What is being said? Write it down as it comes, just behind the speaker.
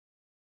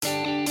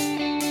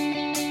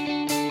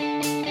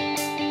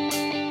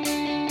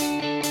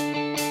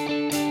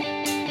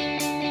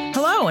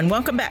and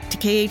welcome back to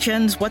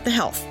KHN's What the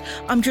Health.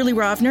 I'm Julie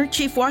Rovner,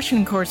 Chief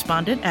Washington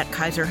Correspondent at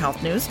Kaiser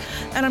Health News,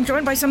 and I'm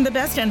joined by some of the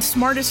best and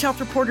smartest health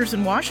reporters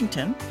in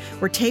Washington.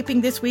 We're taping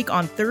this week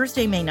on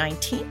Thursday, May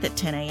 19th at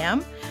 10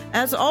 a.m.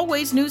 As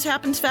always, news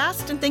happens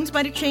fast and things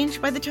might have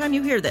changed by the time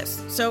you hear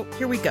this. So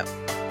here we go.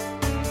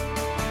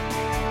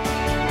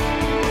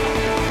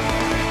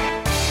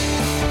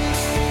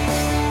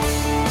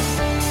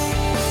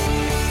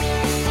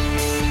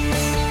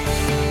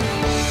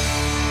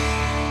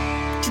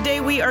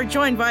 We are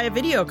joined via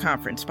video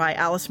conference by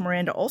Alice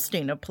Miranda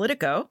Olstein of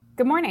Politico.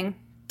 Good morning.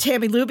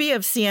 Tammy Luby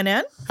of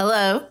CNN.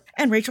 Hello.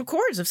 And Rachel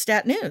Cohrs of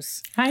Stat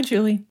News. Hi,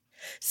 Julie.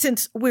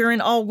 Since we're an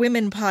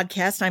all-women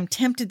podcast, I'm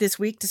tempted this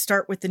week to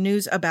start with the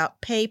news about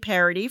pay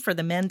parity for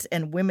the men's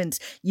and women's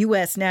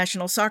U.S.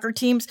 national soccer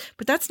teams,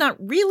 but that's not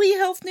really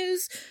health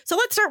news. So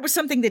let's start with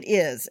something that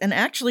is, and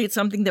actually it's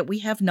something that we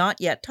have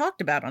not yet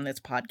talked about on this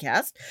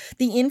podcast,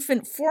 the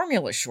infant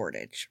formula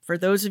shortage. For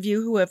those of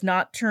you who have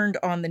not turned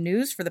on the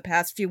news for the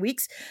past few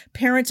weeks,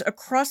 parents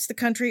across the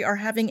country are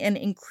having an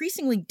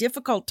increasingly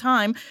difficult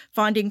time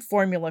finding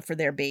formula for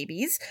their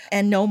babies,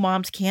 and no,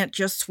 moms can't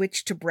just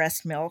switch to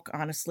breast milk.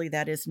 Honestly,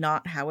 that is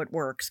not how it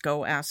works.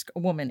 Go ask a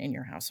woman in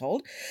your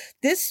household.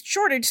 This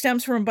shortage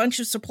stems from a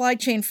bunch of supply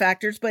chain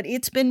factors, but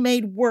it's been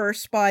made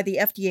worse by the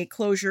FDA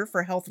closure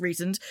for health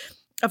reasons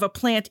of a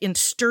plant in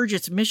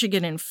Sturgis,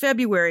 Michigan in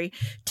February.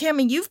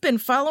 Tammy, you've been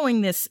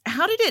following this.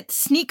 How did it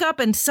sneak up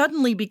and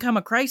suddenly become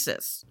a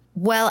crisis?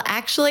 Well,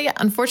 actually,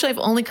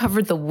 unfortunately, I've only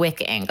covered the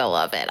WIC angle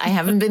of it. I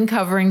haven't been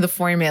covering the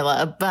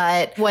formula,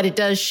 but what it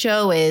does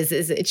show is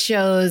it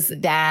shows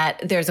that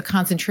there's a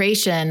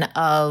concentration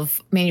of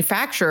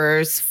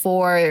manufacturers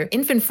for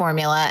infant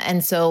formula.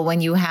 And so when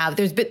you have,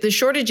 the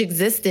shortage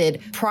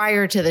existed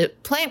prior to the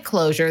plant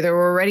closure. There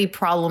were already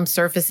problems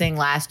surfacing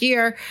last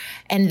year.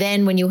 And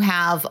then when you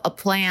have a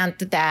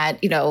plant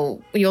that, you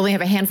only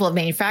have a handful of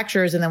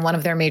manufacturers and then one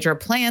of their major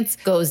plants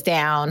goes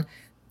down,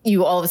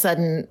 you all of a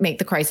sudden make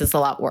the crisis a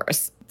lot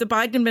worse. The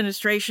Biden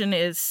administration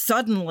is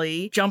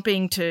suddenly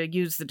jumping to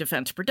use the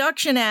Defense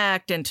Production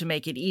Act and to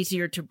make it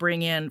easier to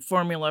bring in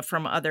formula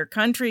from other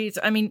countries.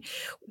 I mean,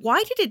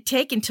 why did it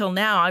take until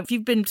now? If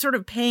you've been sort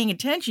of paying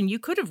attention, you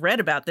could have read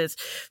about this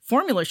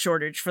formula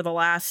shortage for the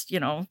last,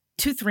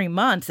 2-3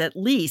 months at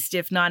least,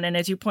 if not. And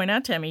as you point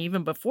out, Tammy,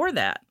 even before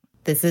that.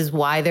 This is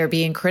why they're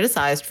being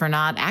criticized for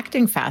not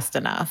acting fast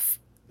enough.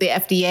 The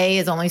FDA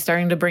is only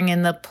starting to bring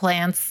in the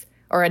plants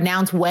or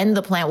announce when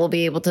the plant will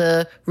be able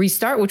to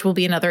restart, which will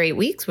be another 8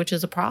 weeks, which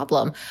is a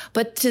problem.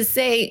 But to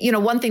say,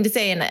 one thing to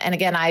say, and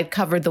again, I've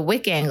covered the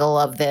WIC angle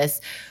of this,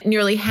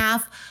 nearly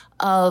half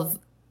of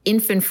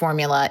infant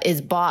formula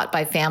is bought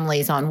by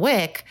families on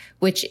WIC,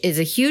 which is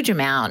a huge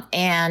amount.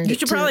 And you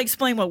should probably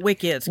explain what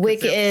WIC is.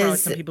 WIC is probably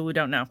some people who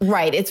don't know.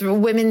 Right. It's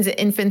women's,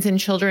 infants, and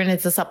children.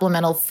 It's a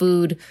supplemental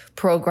food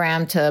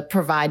program to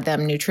provide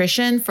them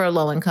nutrition for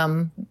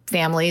low-income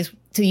families.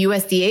 To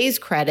USDA's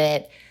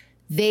credit,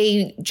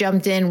 they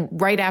jumped in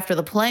right after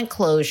the plant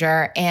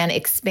closure and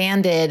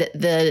expanded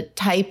the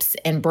types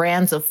and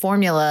brands of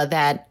formula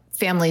that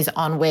families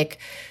on WIC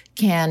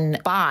can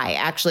buy,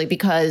 actually,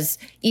 because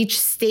each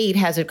state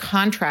has a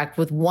contract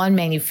with one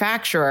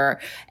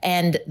manufacturer,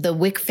 and the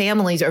WIC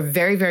families are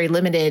very, very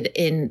limited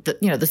in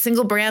the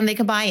single brand they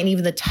can buy and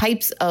even the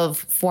types of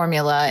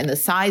formula and the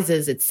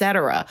sizes, et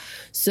cetera.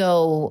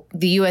 So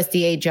the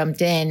USDA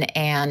jumped in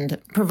and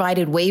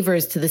provided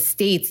waivers to the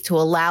states to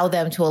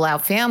allow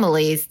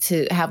families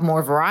to have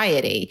more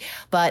variety.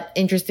 But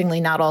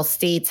interestingly, not all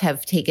states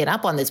have taken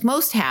up on this.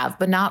 Most have,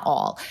 but not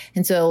all.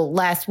 And so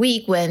last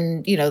week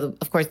when,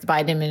 of course, the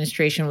Biden administration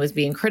was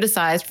being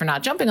criticized for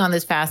not jumping on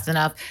this fast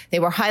enough, they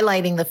were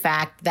highlighting the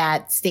fact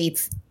that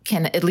states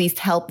can at least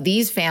help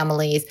these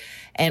families,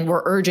 and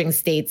we're urging the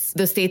states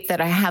that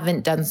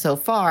haven't done so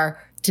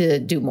far, to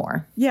do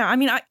more. Yeah, I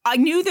mean, I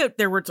knew that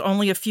there were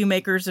only a few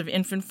makers of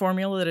infant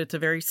formula, that it's a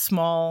very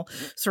small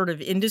sort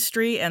of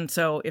industry. And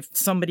so if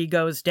somebody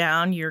goes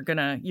down, you're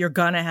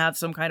gonna have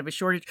some kind of a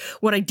shortage.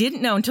 What I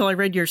didn't know until I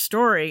read your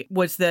story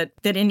was that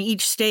in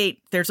each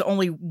state, there's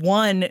only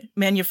one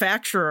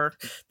manufacturer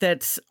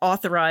that's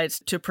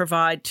authorized to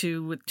provide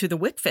to the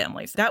WIC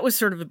families. That was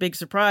sort of a big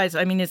surprise.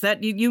 I mean, is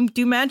that, do you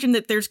imagine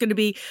that there's going to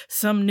be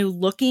some new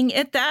looking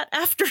at that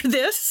after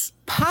this?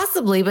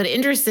 Possibly, but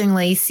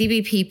interestingly,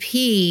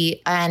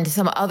 CBPP and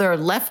some other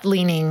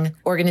left-leaning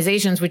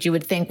organizations, which you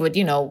would think would,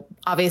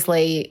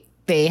 obviously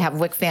they have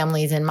WIC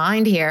families in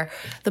mind here.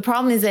 The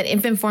problem is that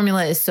infant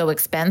formula is so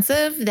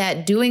expensive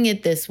that doing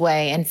it this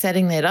way and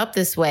setting it up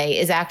this way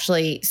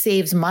actually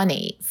saves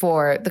money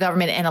for the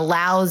government and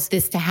allows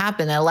this to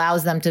happen. It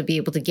allows them to be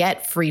able to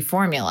get free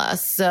formula.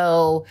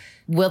 So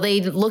will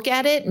they look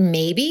at it?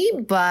 Maybe,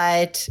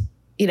 but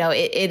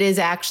it is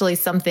actually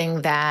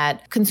something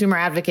that consumer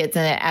advocates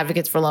and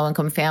advocates for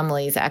low-income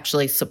families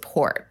actually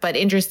support. But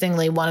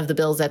interestingly, one of the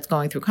bills that's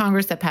going through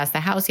Congress that passed the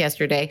House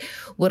yesterday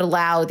would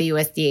allow the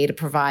USDA to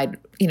provide,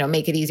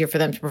 make it easier for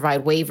them to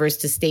provide waivers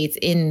to states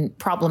in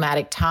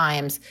problematic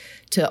times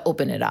to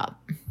open it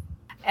up.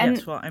 And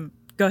yes, well,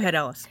 Go ahead,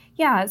 Alice.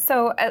 Yeah,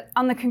 so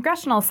on the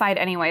congressional side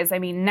anyways, I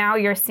mean, now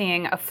you're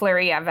seeing a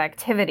flurry of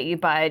activity,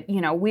 but,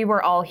 we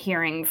were all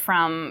hearing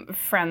from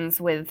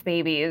friends with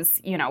babies,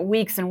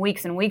 weeks and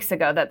weeks and weeks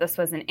ago that this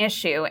was an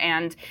issue.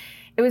 And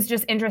it was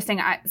just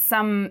interesting.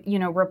 Some,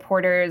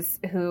 reporters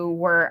who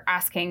were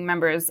asking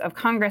members of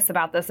Congress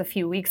about this a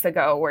few weeks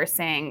ago were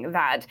saying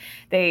that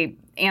they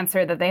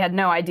answered that they had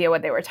no idea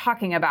what they were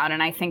talking about.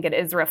 And I think it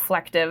is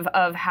reflective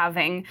of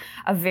having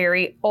a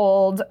very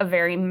old, a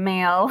very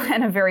male,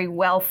 and a very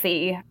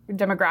wealthy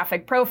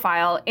demographic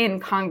profile in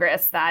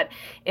Congress that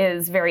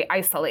is very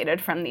isolated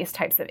from these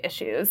types of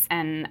issues.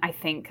 And I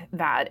think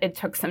that it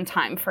took some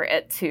time for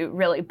it to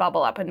really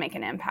bubble up and make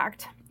an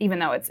impact, even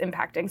though it's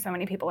impacting so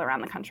many people around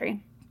the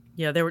country.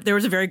 Yeah, there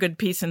was a very good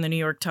piece in the New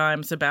York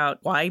Times about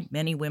why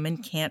many women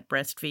can't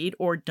breastfeed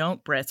or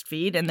don't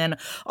breastfeed. And then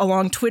a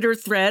long Twitter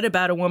thread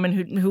about a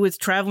woman who was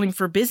traveling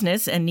for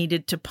business and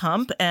needed to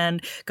pump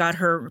and got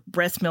her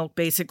breast milk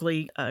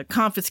basically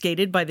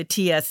confiscated by the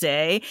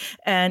TSA.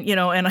 And,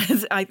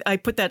 and I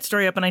put that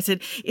story up and I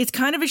said, it's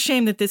kind of a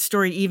shame that this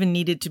story even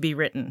needed to be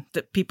written,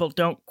 that people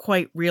don't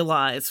quite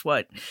realize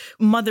what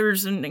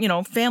mothers and,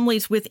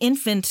 families with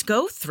infants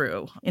go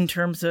through in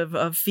terms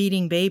of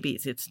feeding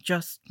babies. It's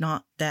just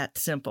not that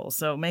simple.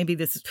 So maybe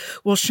this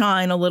will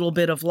shine a little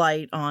bit of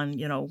light on,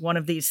 one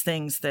of these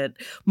things that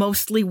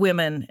mostly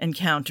women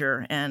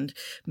encounter and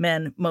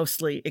men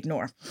mostly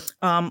ignore.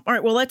 All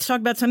right, well, let's talk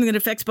about something that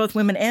affects both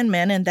women and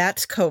men, and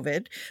that's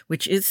COVID,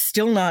 which is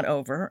still not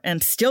over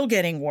and still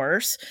getting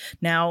worse.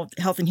 Now,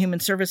 Health and Human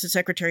Services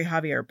Secretary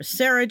Xavier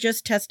Becerra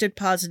just tested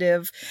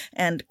positive,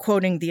 and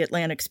quoting the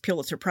Atlantic's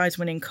Pulitzer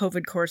Prize-winning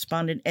COVID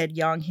correspondent Ed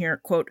Yong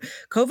here, quote,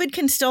 "COVID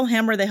can still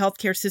hammer the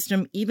healthcare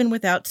system even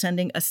without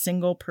sending a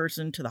single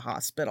person to the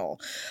hospital."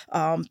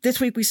 This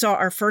week, we saw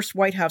our first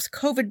White House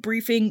COVID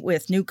briefing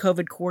with new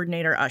COVID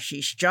coordinator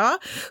Ashish Jha,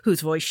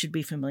 whose voice should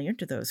be familiar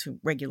to those who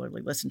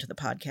regularly listen to the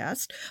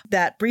podcast.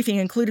 That briefing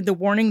included the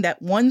warning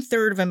that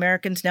 1/3 of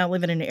Americans now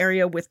live in an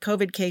area with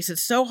COVID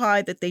cases so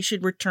high that they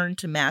should return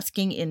to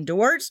masking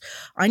indoors.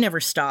 I never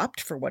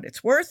stopped, for what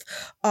it's worth.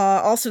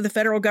 Also, the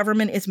federal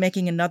government is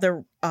making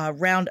another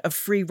round of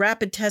free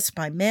rapid tests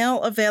by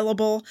mail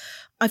available.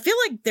 I feel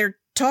like they're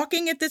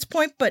talking at this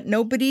point, but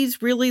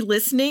nobody's really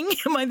listening.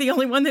 Am I the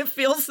only one that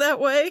feels that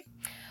way?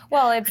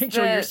 Well, it's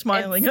Rachel, you're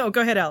smiling. Oh,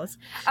 go ahead, Alice.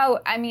 Oh,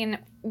 I mean,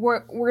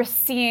 we're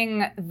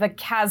seeing the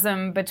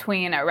chasm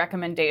between a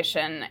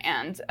recommendation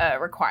and a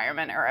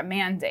requirement or a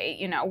mandate.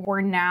 We're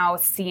now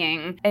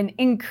seeing an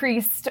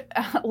increased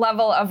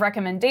level of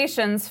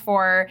recommendations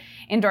for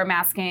indoor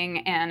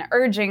masking and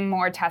urging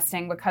more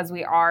testing because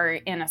we are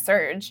in a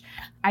surge.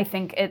 I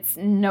think it's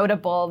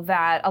notable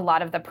that a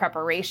lot of the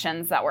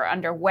preparations that were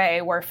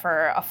underway were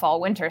for a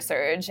fall-winter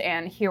surge,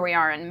 and here we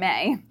are in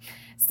May,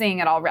 seeing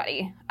it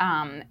already.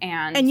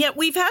 And yet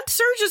we've had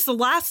surges the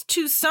last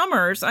 2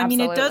 summers. I mean,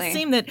 it does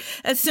seem that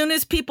as soon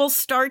as people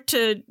start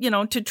to,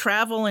 to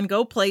travel and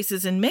go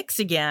places and mix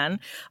again,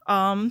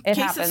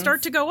 cases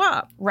start to go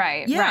up.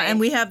 Right. Yeah. Right. And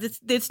we have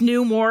this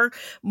new, more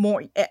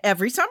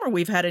every summer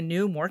we've had a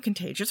new, more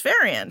contagious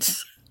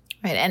variant.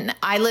 Right. And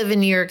I live in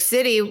New York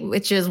City,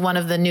 which is not one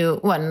of the new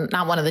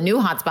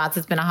hotspots.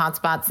 It's been a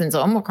hotspot since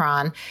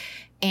Omicron.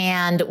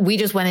 And we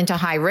just went into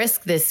high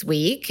risk this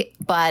week,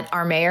 but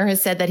our mayor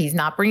has said that he's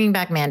not bringing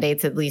back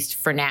mandates, at least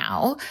for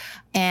now.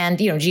 And,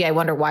 gee, I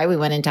wonder why we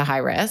went into high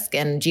risk.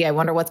 And gee, I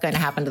wonder what's going to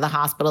happen to the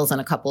hospitals in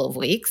a couple of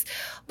weeks.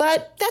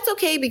 But that's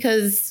okay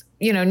because,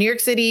 New York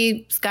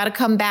City's got to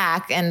come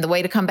back. And the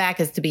way to come back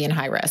is to be in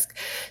high risk.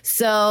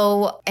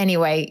 So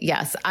anyway,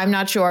 yes, I'm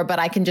not sure, but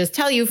I can just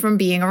tell you from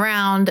being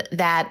around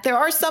that there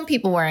are some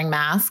people wearing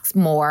masks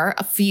more,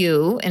 a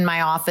few. In my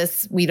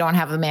office, we don't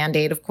have a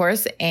mandate, of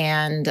course.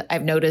 And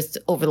I've noticed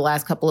over the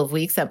last couple of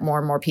weeks that more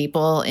and more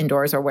people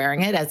indoors are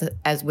wearing it.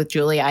 As with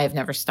Julie, I have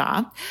never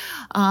stopped.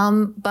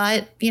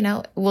 But,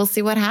 we'll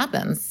see what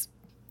happens.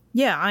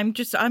 Yeah, I'm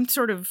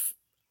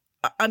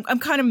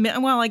kind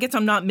of, I guess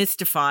I'm not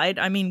mystified.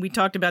 I mean, we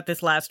talked about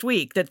this last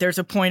week, that there's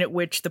a point at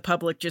which the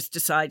public just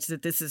decides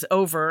that this is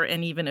over.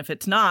 And even if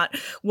it's not,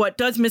 what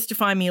does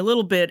mystify me a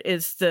little bit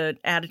is the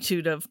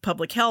attitude of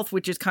public health,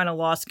 which has kind of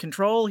lost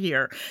control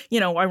here.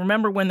 I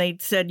remember when they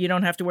said you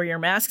don't have to wear your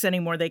masks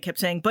anymore, they kept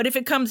saying, but if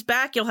it comes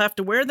back, you'll have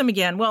to wear them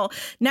again. Well,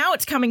 now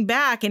it's coming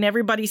back and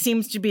everybody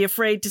seems to be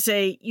afraid to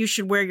say you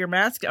should wear your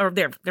mask, or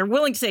they're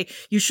willing to say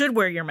you should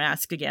wear your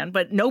mask again,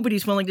 but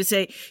nobody's willing to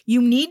say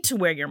you need to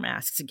wear your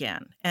masks again.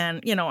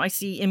 And, I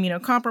see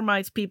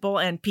immunocompromised people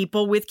and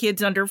people with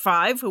kids under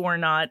 5 who are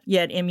not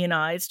yet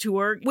immunized, who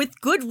are, with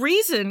good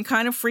reason,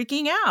 kind of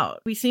freaking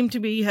out. We seem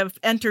to have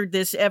entered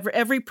this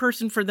every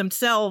person for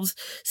themselves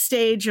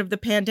stage of the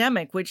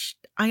pandemic, which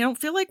I don't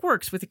feel like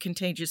works with a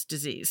contagious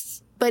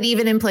disease. But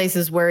even in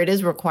places where it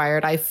is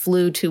required, I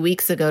flew 2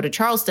 weeks ago to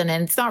Charleston,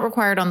 and it's not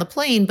required on the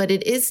plane, but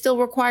it is still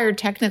required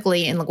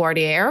technically in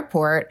LaGuardia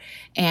Airport.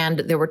 And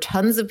there were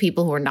tons of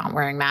people who were not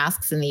wearing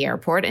masks in the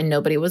airport, and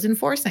nobody was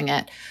enforcing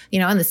it.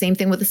 And the same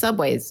thing with the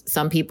subways.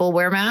 Some people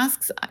wear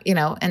masks, and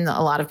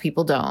a lot of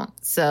people don't.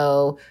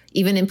 So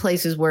even in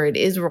places where it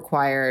is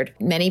required,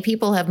 many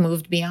people have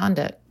moved beyond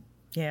it.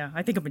 Yeah,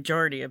 I think a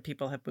majority of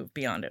people have moved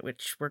beyond it,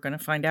 which we're going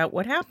to find out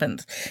what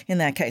happens in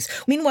that case.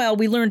 Meanwhile,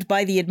 we learned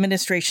by the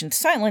administration's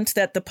silence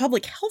that the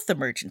public health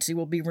emergency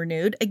will be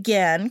renewed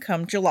again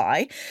come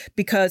July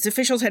because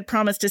officials had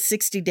promised a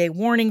 60-day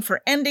warning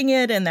for ending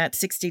it, and that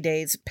 60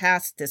 days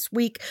passed this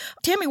week.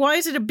 Tammy, why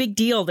is it a big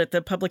deal that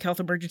the public health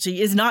emergency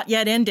is not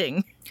yet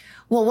ending?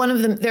 Well,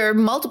 there are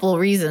multiple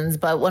reasons,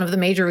 but one of the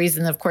major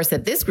reasons, of course,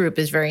 that this group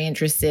is very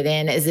interested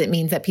in is it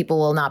means that people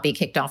will not be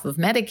kicked off of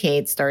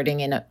Medicaid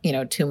starting in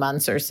 2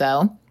 months or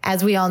so.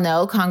 As we all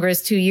know,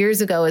 Congress 2 years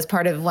ago, as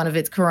part of one of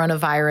its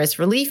coronavirus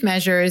relief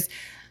measures,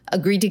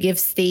 agreed to give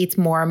states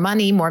more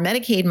money, more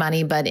Medicaid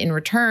money, but in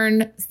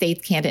return,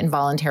 states can't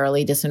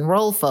involuntarily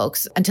disenroll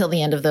folks until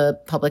the end of the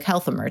public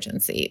health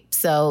emergency.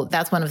 So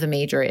that's one of the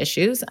major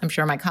issues. I'm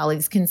sure my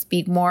colleagues can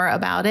speak more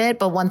about it.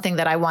 But one thing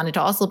that I wanted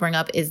to also bring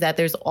up is that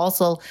there's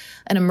also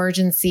an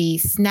emergency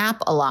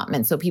SNAP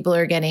allotment. So people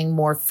are getting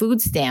more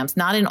food stamps,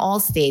 not in all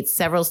states.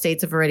 Several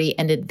states have already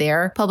ended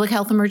their public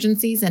health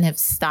emergencies and have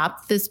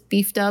stopped this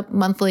beefed up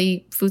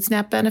monthly food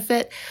SNAP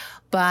benefit.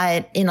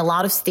 But in a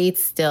lot of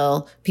states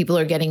still, people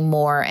are getting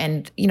more.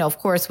 And, of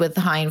course, with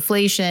high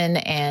inflation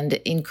and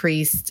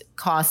increased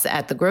costs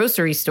at the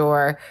grocery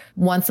store,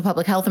 once the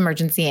public health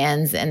emergency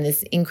ends and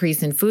this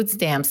increase in food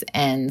stamps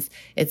ends,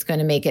 it's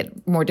going to make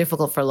it more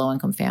difficult for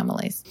low-income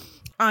families.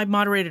 I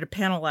moderated a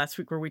panel last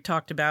week where we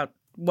talked about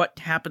what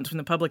happens when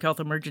the public health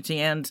emergency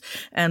ends.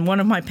 And one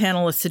of my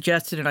panelists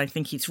suggested, and I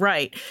think he's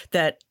right,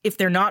 that if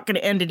they're not going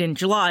to end it in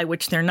July,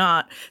 which they're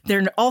not,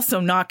 they're also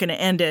not going to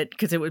end it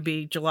because it would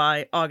be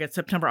July, August,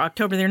 September,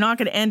 October. They're not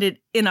going to end it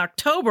in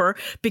October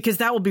because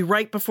that will be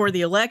right before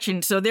the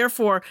election. So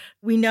therefore,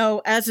 we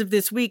know as of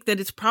this week that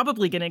it's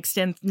probably going to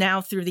extend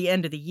now through the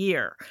end of the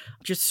year,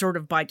 just sort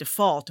of by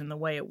default in the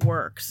way it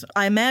works.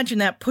 I imagine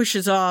that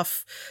pushes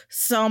off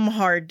some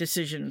hard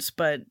decisions,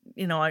 but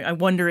I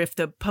wonder if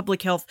the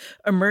public health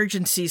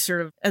emergency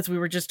sort of, as we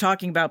were just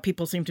talking about,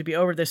 people seem to be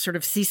over this, sort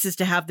of ceases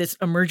to have this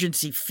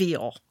emergency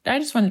feel. I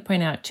just wanted to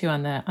point out too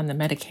on the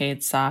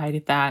Medicaid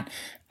side that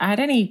at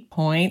any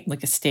point,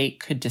 like a state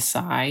could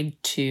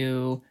decide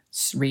to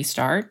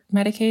restart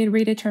Medicaid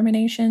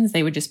redeterminations.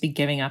 They would just be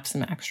giving up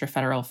some extra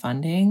federal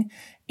funding.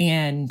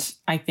 And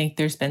I think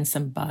there's been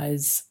some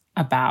buzz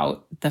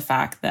about the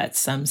fact that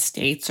some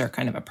states are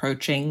kind of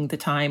approaching the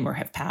time or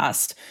have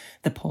passed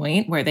the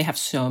point where they have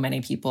so many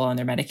people on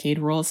their Medicaid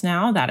rolls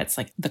now that it's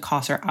like the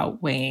costs are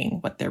outweighing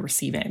what they're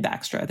receiving, the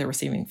extra they're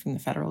receiving from the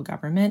federal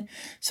government.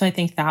 So I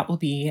think that will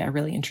be a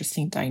really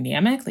interesting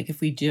dynamic. Like if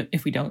we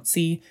don't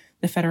see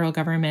the federal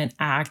government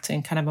act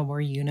in kind of a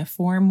more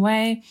uniform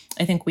way,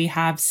 I think we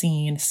have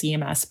seen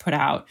CMS put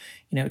out,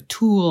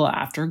 tool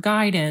after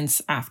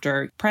guidance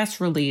after press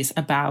release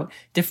about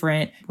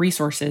different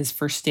resources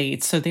for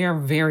states. So they are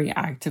very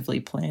actively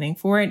planning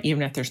for it,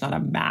 even if there's not a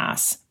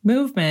mass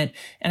movement.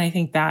 And I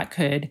think that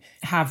could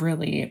have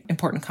really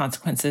important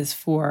consequences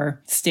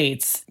for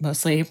states,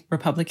 mostly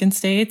Republican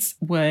states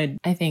would,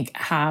 I think,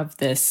 have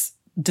this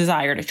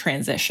desire to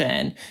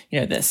transition,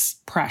 this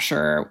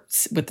pressure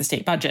with the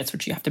state budgets,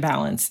 which you have to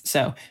balance.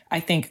 So I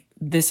think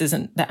this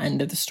isn't the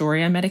end of the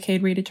story on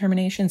Medicaid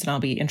redeterminations, and I'll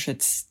be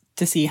interested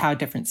to see how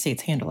different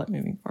states handle it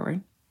moving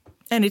forward.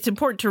 And it's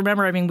important to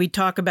remember, we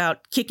talk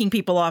about kicking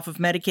people off of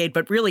Medicaid,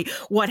 but really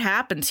what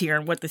happens here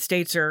and what the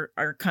states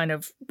are kind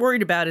of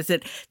worried about is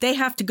that they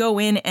have to go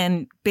in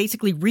and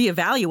basically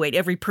reevaluate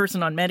every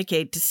person on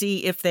Medicaid to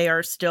see if they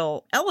are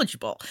still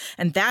eligible.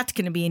 And that's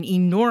going to be an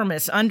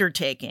enormous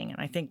undertaking.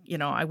 And I think,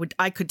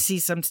 I could see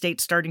some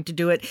states starting to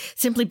do it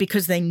simply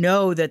because they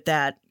know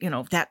that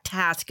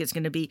task is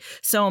going to be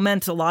so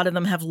immense. A lot of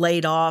them have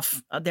laid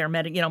off their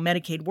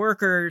Medicaid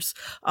workers.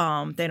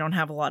 They don't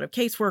have a lot of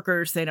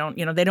caseworkers. They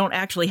don't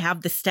actually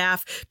have the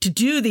staff to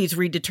do these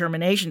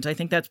redeterminations. I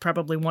think that's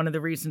probably one of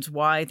the reasons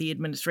why the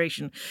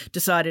administration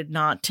decided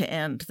not to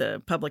end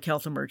the public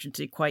health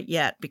emergency quite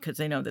yet, because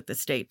they know that the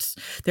states,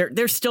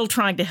 they're still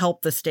trying to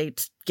help the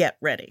states get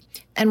ready.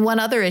 And one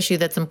other issue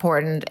that's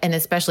important, and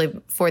especially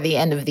for the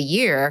end of the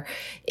year,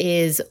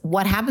 is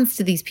what happens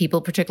to these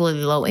people, particularly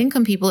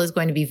low-income people, is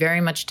going to be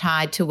very much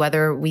tied to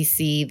whether we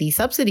see the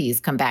subsidies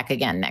come back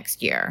again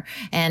next year.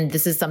 And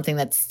this is something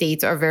that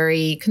states are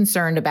very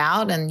concerned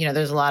about. And,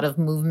 there's a lot of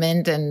movement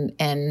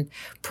and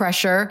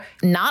pressure,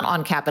 not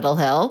on Capitol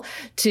Hill,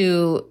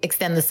 to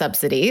extend the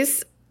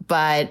subsidies.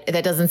 But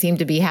that doesn't seem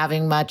to be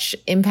having much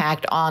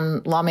impact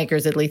on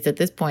lawmakers, at least at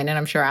this point. And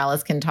I'm sure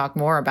Alice can talk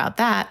more about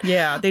that.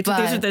 Yeah, these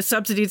are the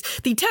subsidies,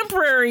 the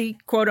temporary,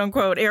 quote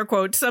unquote, air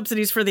quote,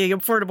 subsidies for the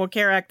Affordable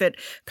Care Act that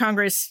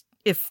Congress,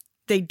 if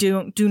they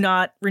do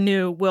not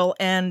renew, will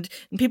end.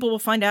 And people will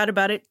find out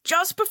about it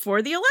just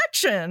before the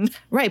election.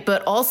 Right.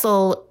 But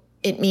also,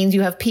 it means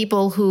you have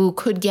people who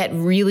could get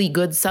really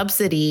good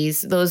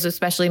subsidies, those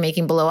especially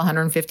making below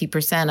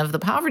 150% of the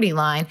poverty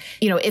line,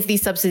 if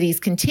these subsidies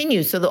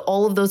continue. So that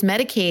all of those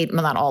Medicaid,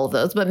 well, not all of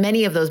those, but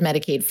many of those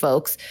Medicaid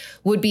folks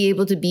would be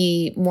able to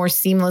be more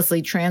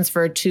seamlessly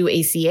transferred to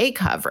ACA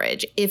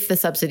coverage if the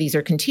subsidies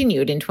are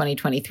continued in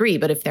 2023.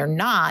 But if they're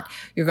not,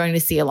 you're going to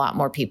see a lot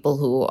more people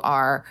who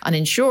are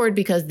uninsured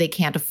because they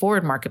can't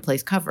afford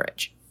marketplace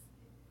coverage.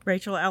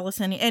 Rachel,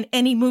 Alice,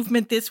 any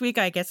movement this week?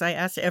 I guess I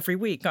ask every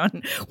week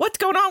on what's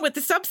going on with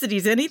the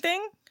subsidies.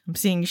 Anything? I'm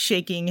seeing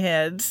shaking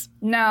heads.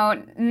 No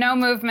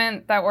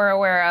movement that we're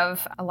aware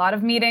of. A lot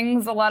of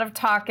meetings, a lot of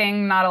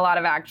talking, not a lot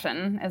of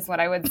action is what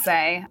I would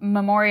say.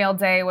 Memorial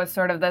Day was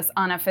sort of this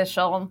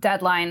unofficial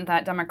deadline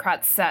that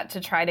Democrats set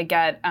to try to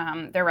get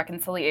their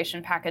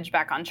reconciliation package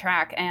back on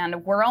track.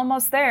 And we're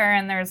almost there,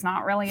 and there's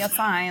not really a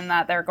sign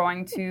that they're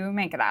going to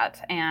make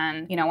that.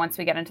 And, once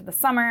we get into the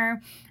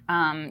summer,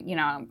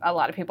 a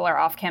lot of people are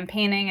off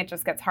campaigning. It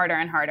just gets harder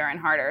and harder and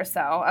harder.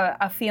 So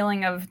a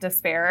feeling of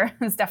despair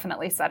is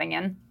definitely setting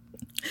in.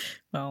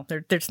 Well,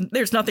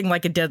 there's nothing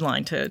like a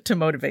deadline to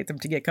motivate them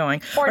to get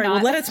going. Or All right, not.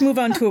 well, let us move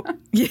on to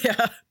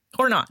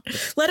or not.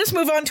 Let us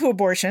move on to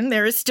abortion.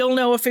 There is still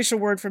no official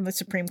word from the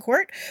Supreme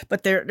Court,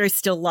 but there's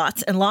still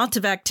lots and lots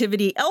of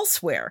activity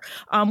elsewhere.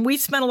 We've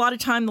spent a lot of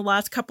time the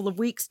last couple of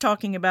weeks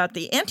talking about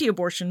the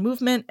anti-abortion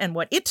movement and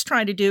what it's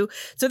trying to do.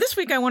 So this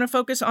week I want to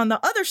focus on the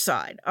other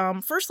side.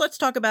 First, let's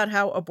talk about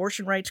how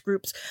abortion rights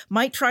groups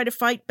might try to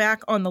fight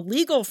back on the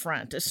legal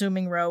front,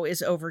 assuming Roe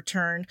is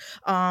overturned.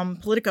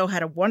 Politico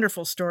had a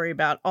wonderful story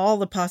about all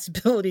the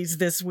possibilities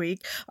this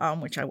week,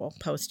 which I will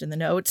post in the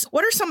notes.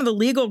 What are some of the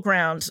legal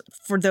grounds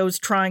for those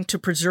trying to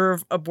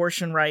preserve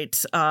abortion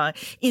rights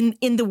in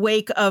the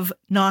wake of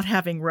not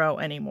having Roe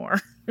anymore?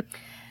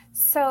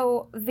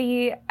 So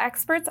the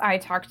experts I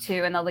talked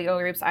to and the legal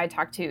groups I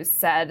talked to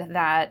said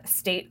that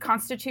state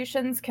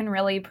constitutions can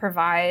really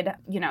provide,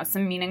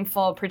 some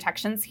meaningful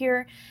protections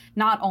here.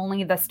 Not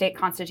only the state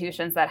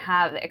constitutions that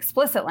have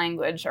explicit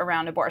language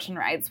around abortion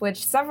rights,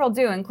 which several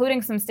do,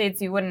 including some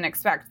states you wouldn't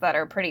expect that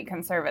are pretty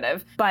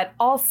conservative, but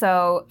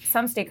also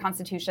some state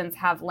constitutions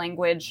have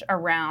language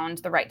around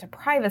the right to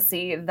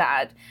privacy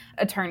that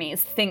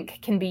attorneys think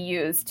can be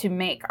used to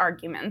make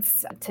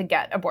arguments to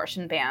get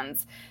abortion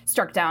bans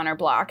struck down or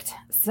blocked.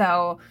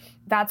 So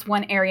that's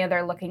one area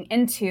they're looking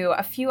into.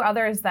 A few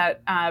others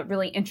that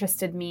really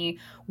interested me.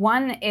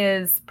 One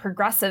is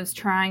progressives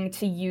trying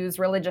to use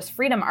religious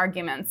freedom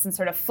arguments and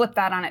sort of flip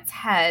that on its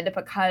head,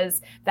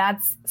 because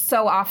that's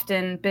so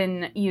often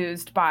been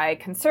used by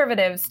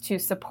conservatives to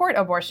support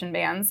abortion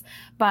bans.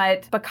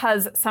 But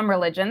because some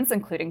religions,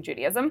 including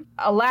Judaism,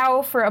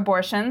 allow for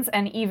abortions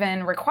and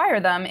even require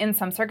them in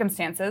some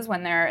circumstances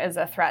when there is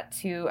a threat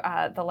to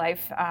the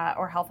life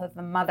or health of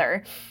the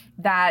mother,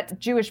 that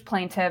Jewish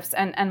plaintiffs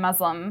and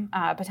Muslim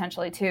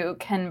potentially too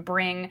can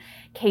bring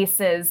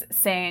cases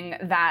saying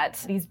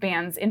that these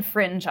bans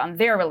infringe on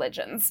their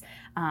religions.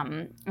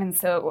 And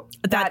so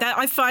that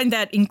I find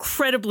that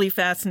incredibly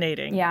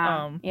fascinating.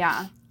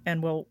 Yeah.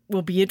 And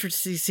we'll be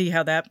interested to see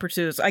how that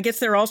pursues. I guess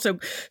they're also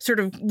sort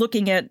of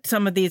looking at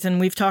some of these, and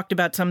we've talked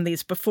about some of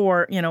these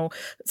before,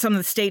 some of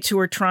the states who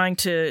are trying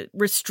to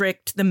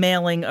restrict the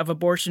mailing of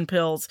abortion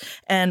pills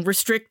and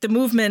restrict the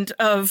movement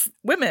of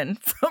women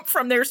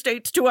from their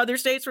states to other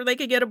states where they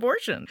could get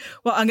abortion.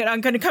 Well, I'm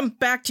going to come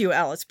back to you,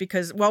 Alice,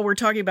 because while we're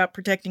talking about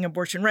protecting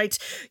abortion rights,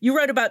 you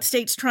wrote about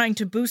states trying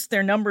to boost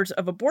their numbers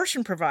of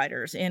abortion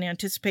providers in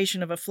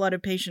anticipation of a flood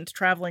of patients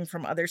traveling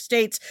from other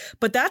states.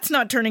 But that's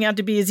not turning out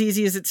to be as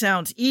easy as it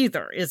sounds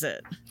either, is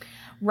it?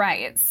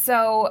 Right.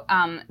 So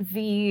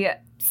the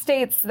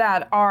states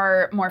that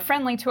are more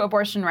friendly to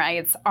abortion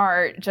rights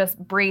are just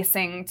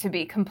bracing to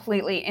be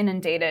completely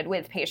inundated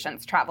with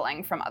patients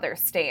traveling from other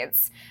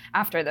states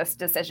after this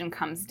decision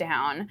comes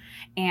down.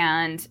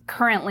 And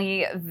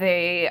currently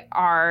they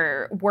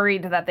are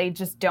worried that they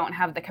just don't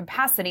have the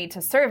capacity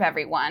to serve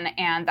everyone.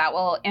 And that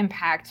will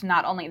impact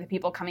not only the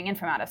people coming in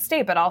from out of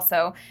state, but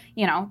also,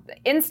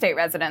 in-state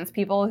residents,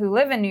 people who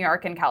live in New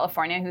York and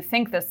California who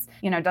think this,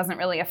 doesn't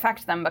really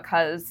affect them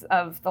because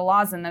of the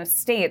laws in those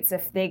states.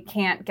 If they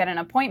can't get an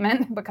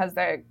appointment because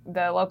the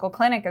local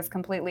clinic is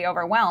completely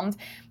overwhelmed,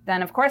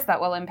 then of course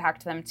that will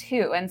impact them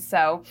too. And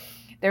so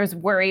there's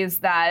worries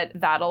that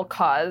that'll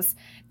cause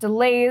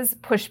delays,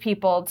 push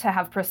people to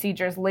have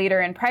procedures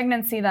later in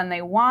pregnancy than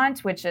they want,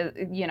 which is,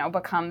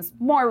 becomes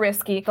more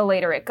risky the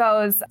later it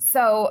goes.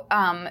 So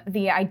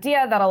the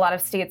idea that a lot of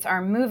states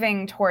are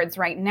moving towards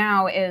right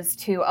now is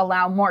to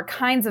allow more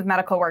kinds of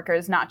medical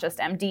workers, not just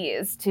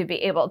MDs, to be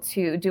able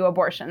to do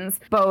abortions,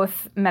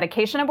 both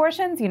medication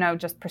abortions,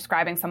 just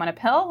prescribing someone a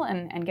pill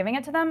and giving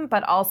it to them,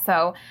 but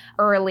also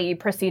early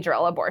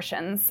procedural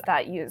abortions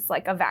that use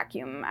like a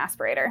vacuum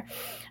aspirator.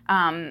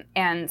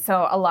 And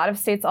so a lot of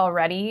states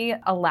already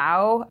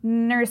allow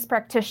nurse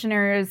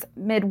practitioners,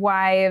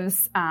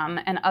 midwives,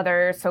 and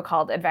other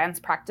so-called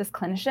advanced practice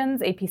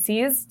clinicians,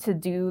 APCs, to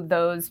do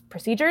those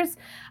procedures.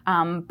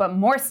 But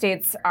more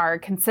states are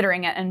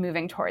considering it and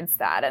moving towards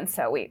that. And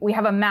so we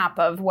have a map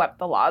of what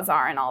the laws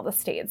are in all the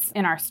states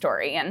in our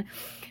story. And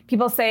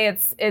people say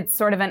it's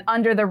sort of an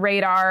under the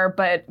radar,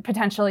 but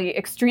potentially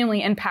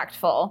extremely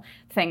impactful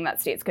thing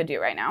that states could do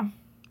right now.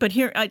 But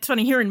here, it's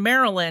funny, here in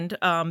Maryland,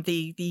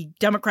 the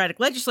Democratic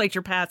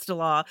legislature passed a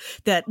law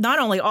that not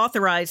only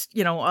authorized,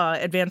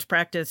 advanced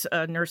practice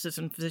nurses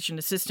and physician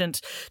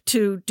assistants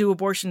to do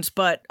abortions,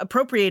 but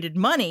appropriated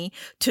money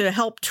to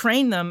help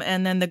train them.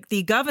 And then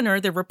the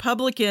governor, the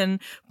Republican,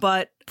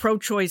 but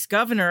pro-choice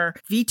governor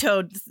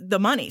vetoed the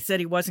money, said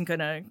he wasn't going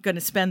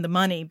to spend the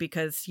money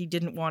because he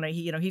didn't want to.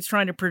 He's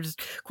trying to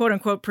quote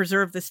unquote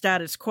preserve the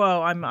status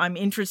quo. I'm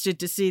interested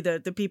to see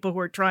the people who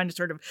are trying to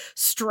sort of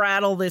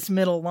straddle this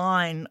middle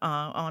line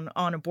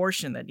on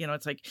abortion. That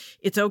it's like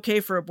it's okay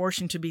for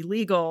abortion to be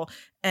legal,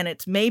 and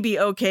it's maybe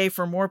okay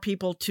for more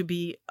people to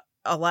be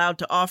allowed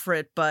to offer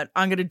it, but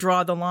I'm going to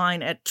draw the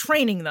line at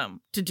training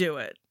them to do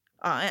it.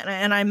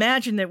 And I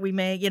imagine that we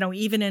may,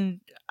 even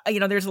in,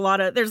 there's a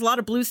lot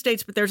of blue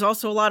states, but there's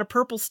also a lot of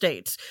purple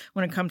states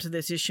when it comes to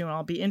this issue. And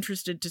I'll be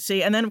interested to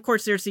see. And then, of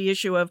course, there's the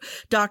issue of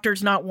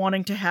doctors not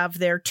wanting to have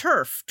their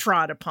turf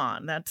trod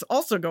upon. That's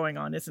also going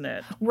on, isn't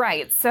it?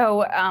 Right.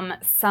 So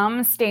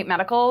some state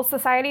medical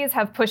societies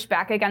have pushed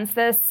back against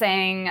this,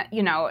 saying,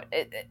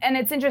 and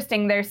it's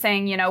interesting. They're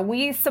saying,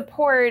 we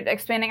support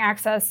expanding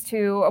access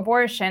to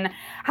abortion.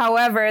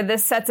 However,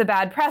 this sets a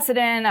bad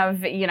precedent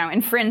of,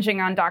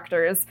 infringing on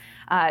doctors'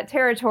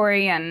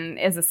 territory and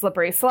is a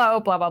slippery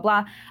slope, blah, blah,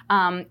 blah.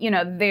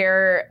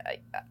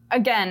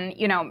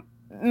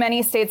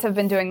 Many states have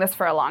been doing this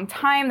for a long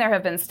time. There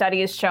have been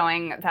studies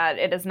showing that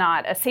it is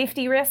not a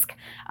safety risk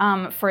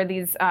for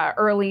these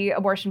early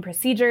abortion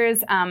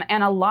procedures.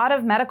 And a lot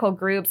of medical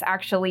groups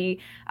actually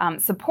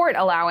support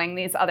allowing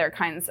these other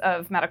kinds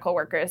of medical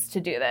workers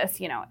to do this.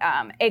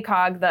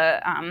 ACOG,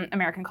 the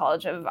American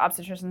College of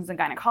Obstetricians and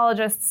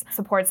Gynecologists,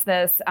 supports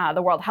this.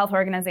 The World Health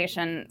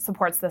Organization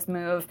supports this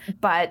move.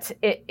 But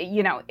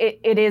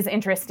it is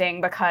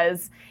interesting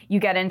because you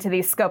get into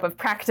these scope of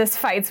practice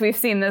fights. We've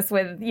seen this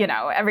with,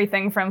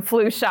 everything from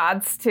flu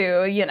shots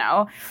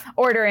to,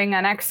 ordering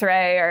an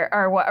X-ray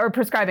or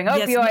prescribing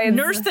opioids. Yes,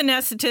 nurse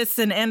anesthetists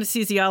and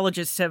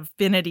anesthesiologists have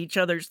been at each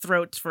other's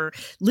throats for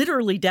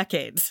literally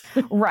decades.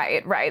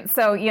 Right.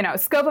 So,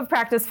 scope of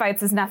practice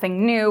fights is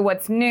nothing new.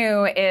 What's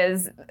new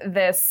is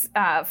this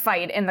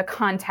fight in the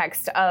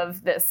context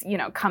of this,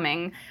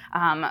 coming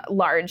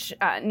large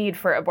need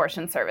for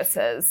abortion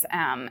services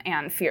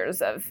and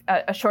fears of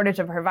a shortage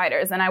of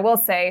providers. And I will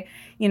say,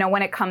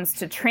 when it comes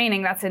to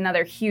training, that's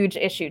another huge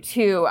issue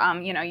too.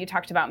 You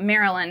talked about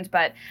Maryland,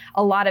 but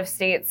a lot of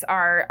states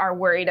are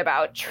worried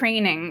about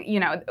training.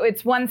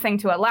 It's one thing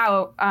to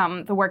allow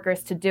the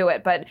workers to do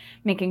it, but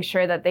making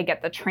sure that they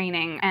get the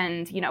training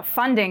and,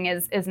 funding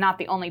is not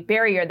the only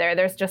barrier there.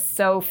 There's just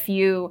so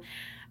few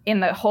in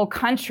the whole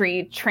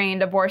country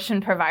trained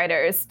abortion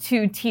providers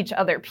to teach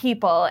other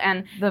people.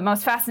 And the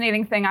most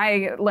fascinating thing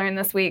I learned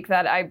this week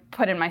that I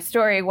put in my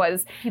story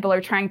was people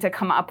are trying to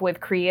come up with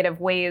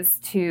creative ways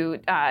to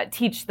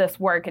teach this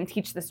work and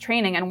teach this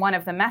training. And one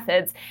of the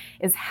methods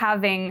is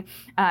having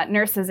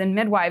nurses and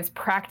midwives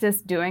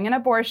practice doing an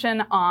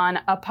abortion on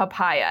a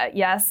papaya.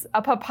 Yes,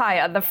 a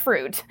papaya, the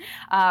fruit,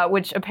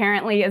 which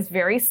apparently is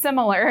very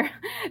similar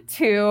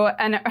to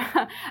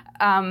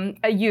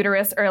a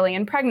uterus early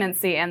in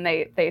pregnancy. And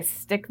they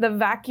stick the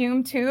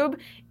vacuum tube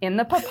in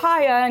the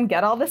papaya and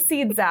get all the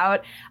seeds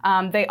out.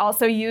 They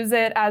also use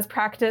it as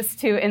practice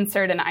to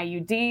insert an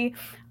IUD.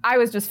 I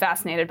was just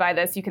fascinated by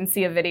this. You can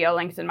see a video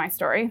linked in my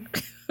story.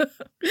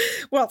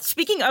 Well,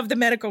 speaking of the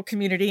medical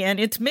community and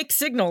its mixed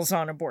signals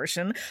on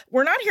abortion,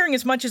 we're not hearing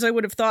as much as I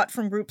would have thought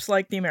from groups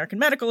like the American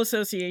Medical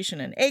Association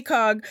and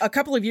ACOG. A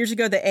couple of years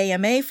ago, the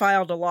AMA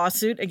filed a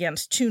lawsuit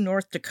against 2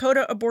 North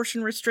Dakota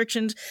abortion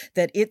restrictions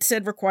that it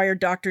said required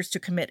doctors to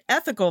commit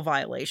ethical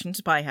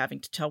violations by having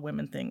to tell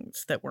women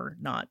things that were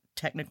not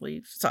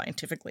technically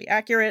scientifically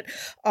accurate.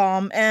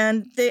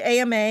 And the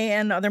AMA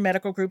and other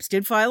medical groups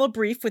did file a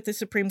brief with the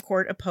Supreme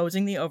Court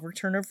opposing the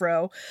overturn of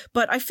Roe.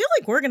 But I feel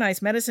like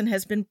organized medicine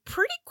has been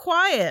pretty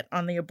quiet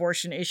on the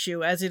abortion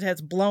issue as it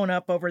has blown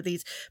up over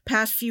these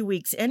past few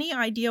weeks. Any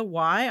idea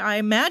why? I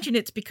imagine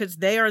it's because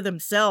they are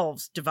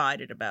themselves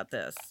divided about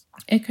this.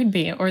 It could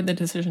be, or the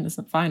decision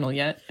isn't final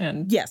yet.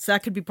 And yes,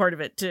 that could be part of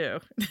it too.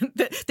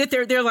 that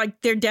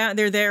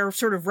they're there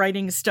sort of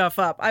writing stuff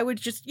up. I would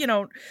just,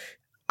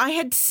 I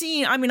had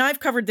seen, I've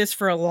covered this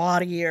for a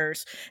lot of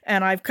years,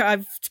 and I've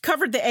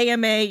covered the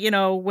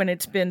AMA, when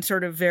it's been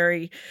sort of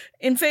very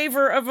in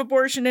favor of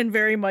abortion and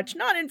very much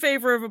not in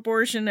favor of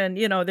abortion. And,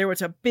 there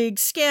was a big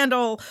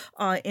scandal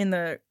in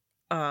the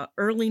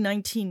early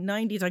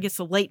 1990s, I guess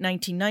the late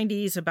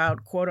 1990s,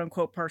 about quote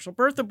unquote partial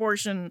birth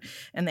abortion.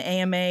 And the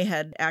AMA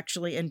had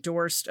actually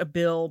endorsed a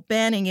bill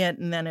banning it.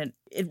 And then it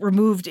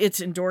removed its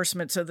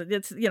endorsement. So that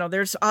it's,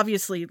 there's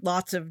obviously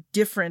lots of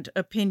different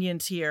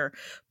opinions here,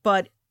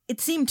 but it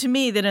seemed to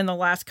me that in the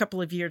last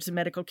couple of years, the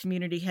medical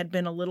community had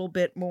been a little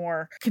bit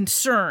more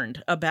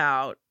concerned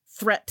about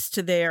threats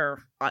to their,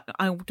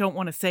 I don't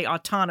want to say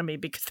autonomy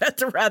because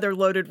that's a rather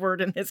loaded word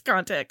in this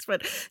context,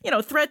 but,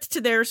 threats to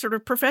their sort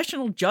of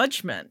professional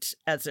judgment,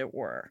 as it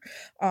were.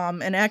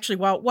 And actually,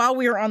 while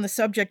we were on the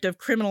subject of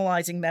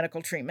criminalizing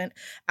medical treatment,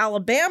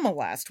 Alabama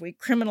last week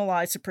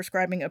criminalized the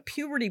prescribing of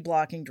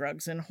puberty-blocking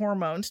drugs and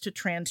hormones to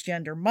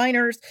transgender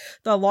minors.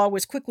 The law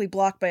was quickly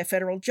blocked by a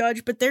federal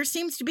judge, but there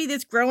seems to be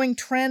this growing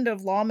trend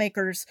of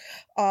lawmakers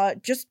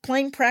just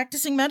plain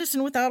practicing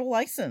medicine without a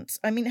license.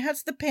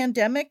 Has the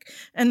pandemic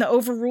and the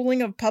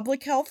overruling of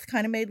public health health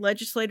kind of made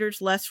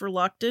legislators less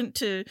reluctant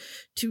to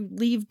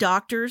leave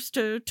doctors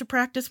to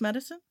practice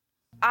medicine?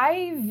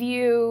 I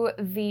view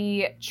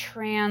the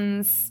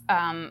trans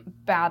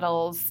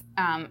battles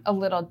a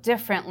little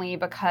differently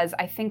because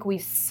I think we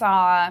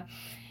saw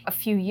a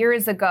few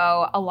years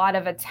ago a lot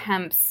of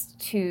attempts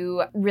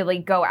to really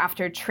go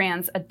after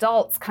trans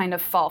adults kind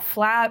of fall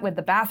flat with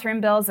the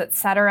bathroom bills, et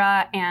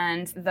cetera.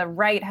 And the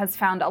right has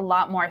found a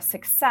lot more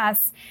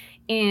success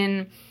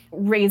in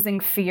raising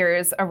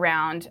fears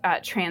around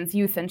trans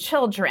youth and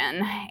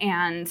children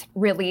and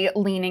really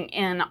leaning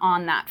in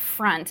on that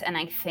front. And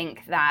I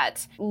think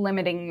that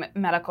limiting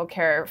medical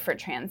care for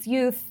trans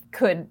youth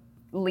could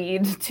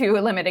lead to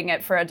limiting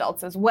it for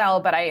adults as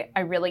well. But I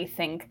really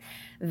think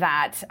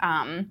that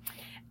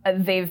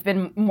they've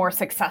been more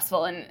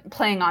successful in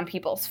playing on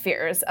people's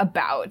fears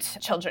about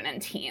children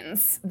and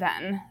teens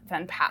than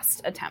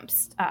past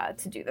attempts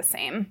to do the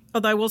same.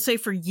 Although I will say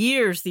for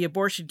years, the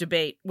abortion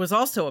debate was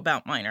also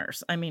about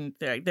minors. I mean,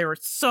 there were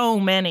so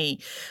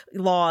many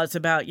laws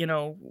about,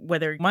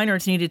 whether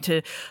minors needed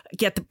to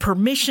get the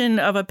permission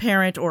of a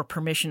parent or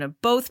permission of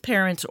both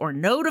parents or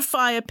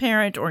notify a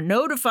parent or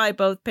notify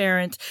both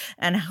parents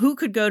and who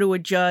could go to a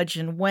judge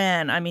and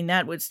when. I mean,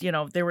 that was,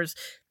 there was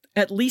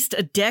at least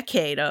a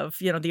decade of,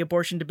 the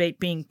abortion debate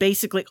being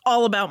basically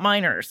all about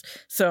minors.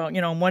 So,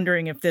 I'm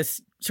wondering if this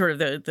sort of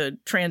the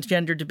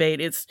transgender debate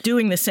is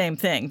doing the same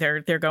thing.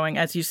 They're going,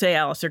 as you say,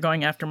 Alice, they're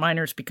going after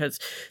minors because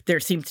there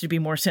seems to be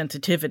more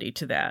sensitivity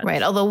to that.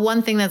 Right. Although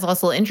one thing that's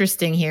also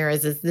interesting here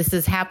is this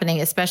is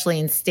happening, especially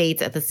in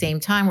states at the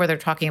same time where they're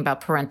talking about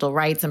parental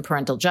rights and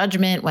parental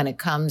judgment when it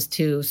comes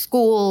to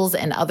schools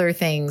and other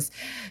things.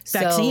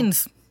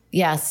 Vaccines.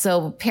 Yes.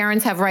 So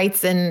parents have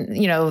rights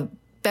and,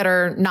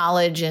 better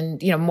knowledge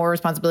and, more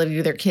responsibility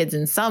to their kids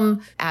in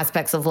some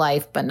aspects of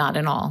life, but not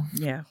in all.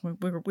 Yeah,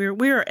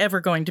 we're ever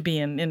going to be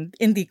in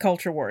the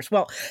culture wars.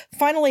 Well,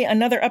 finally,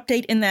 another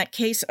update in that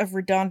case of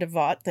RaDonda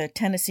Vaught, the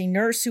Tennessee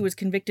nurse who was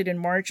convicted in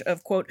March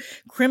of, quote,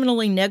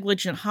 criminally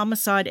negligent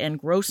homicide and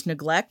gross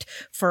neglect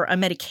for a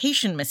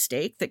medication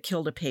mistake that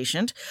killed a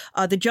patient.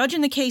 The judge in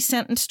the case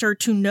sentenced her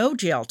to no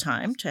jail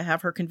time to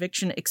have her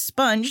conviction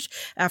expunged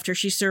after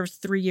she served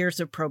 3 years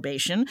of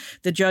probation.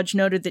 The judge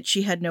noted that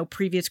she had no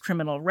previous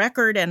criminal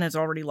record and has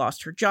already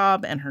lost her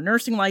job and her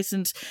nursing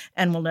license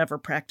and will never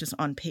practice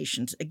on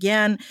patients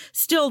again.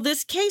 Still,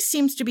 this case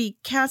seems to be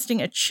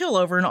casting a chill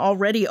over an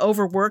already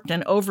overworked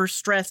and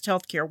overstressed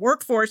healthcare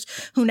workforce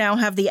who now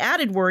have the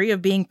added worry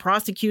of being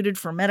prosecuted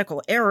for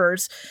medical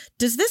errors.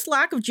 Does this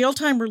lack of jail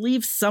time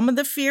relieve some of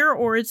the fear,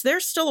 or is there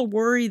still a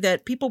worry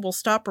that people will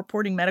stop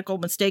reporting medical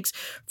mistakes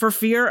for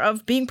fear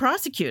of being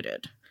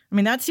prosecuted? I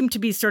mean, that seemed to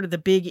be sort of the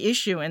big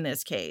issue in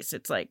this case.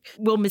 It's like,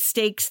 will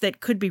mistakes that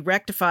could be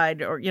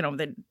rectified or,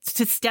 the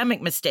systemic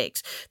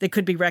mistakes that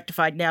could be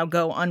rectified now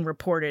go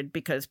unreported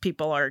because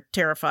people are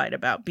terrified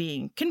about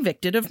being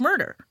convicted of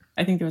murder?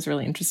 I think there was a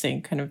really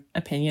interesting kind of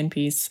opinion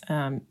piece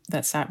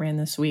that SAT ran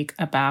this week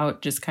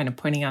about just kind of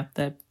pointing out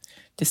the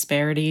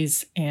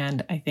disparities.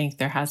 And I think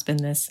there has been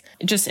this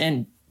just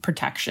in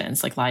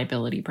protections, like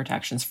liability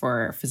protections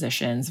for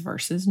physicians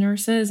versus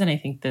nurses. And I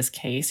think this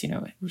case,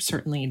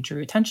 certainly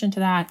drew attention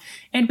to that.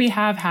 And we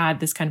have had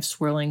this kind of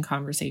swirling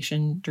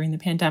conversation during the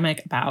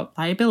pandemic about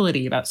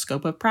liability, about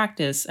scope of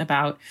practice,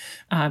 about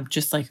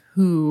just like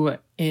who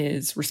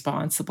is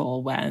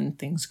responsible when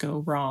things go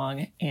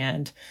wrong.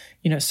 And,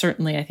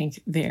 certainly I think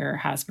there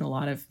has been a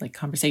lot of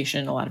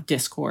conversation, a lot of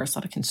discourse, a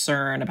lot of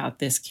concern about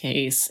this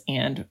case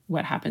and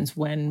what happens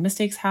when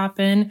mistakes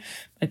happen.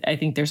 But I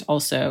think there's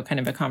also kind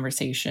of a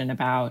conversation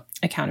about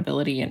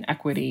accountability and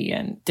equity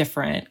and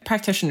different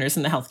practitioners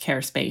in the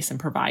healthcare space and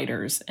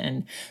providers.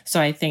 And so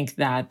I think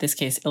that this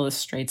case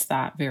illustrates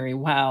that very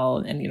well.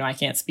 And, I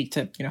can't speak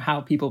to,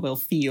 how people will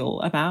feel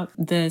about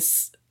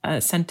this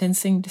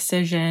sentencing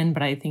decision,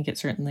 but I think it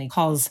certainly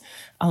calls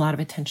a lot of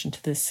attention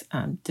to this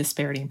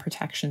disparity in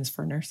protections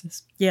for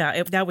nurses.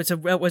 Yeah, that was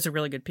a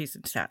really good piece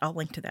of stat. I'll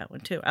link to that one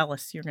too.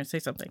 Alice, you're going to say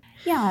something.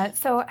 Yeah,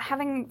 so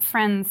having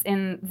friends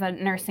in the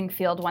nursing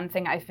field, one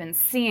thing I've been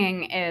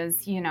seeing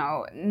is,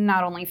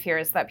 not only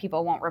fears that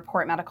people won't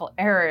report medical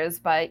errors,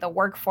 but the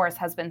workforce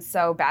has been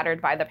so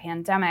battered by the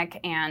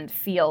pandemic and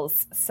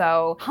feels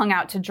so hung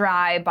out to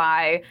dry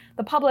by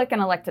the public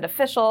and elected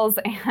officials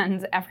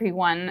and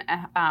everyone,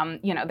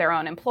 their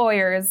own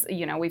employers.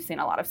 We've seen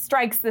a lot of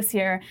strikes this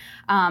year.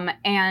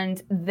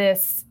 And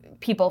this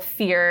people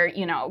fear,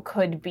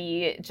 could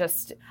be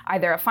just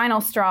either a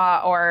final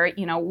straw or,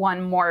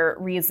 one more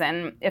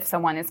reason if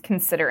someone is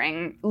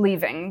considering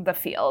leaving the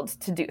field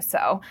to do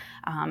so.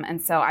 And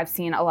so I've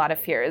seen a lot of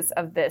fears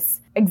of this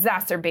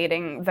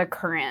exacerbating the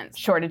current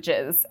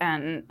shortages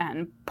and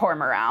poor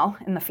morale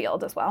in the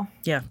field as well.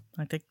 Yeah,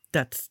 I think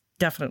that's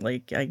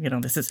definitely,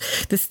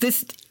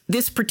 this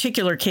this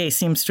particular case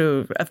seems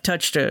to have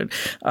touched a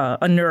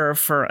nerve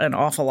for an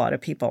awful lot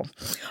of people.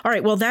 All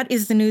right, well, that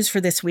is the news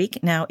for this week.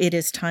 Now it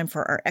is time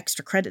for our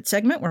extra credit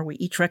segment where we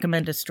each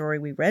recommend a story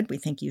we read we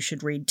think you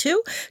should read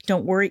too.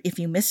 Don't worry if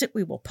you miss it.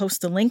 We will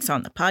post the links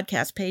on the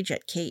podcast page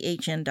at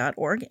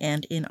khn.org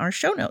and in our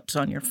show notes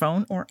on your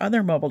phone or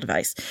other mobile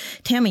device.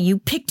 Tammy, you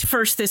picked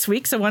first this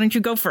week, so why don't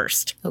you go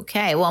first?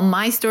 Okay, well,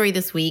 my story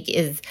this week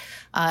is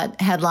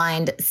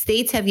headlined,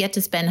 States Have Yet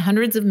to Spend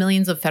Hundreds of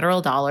Millions of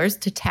Federal Dollars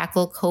to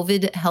Tackle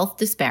COVID Health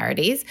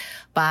Disparities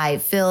by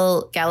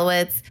Phil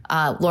Galewitz,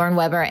 Lauren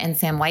Weber, and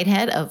Sam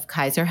Whitehead of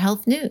Kaiser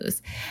Health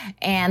News.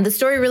 And the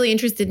story really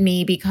interested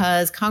me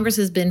because Congress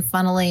has been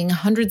funneling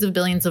hundreds of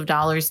billions of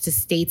dollars to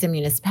states and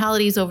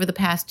municipalities over the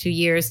past 2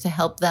 years to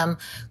help them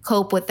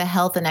cope with the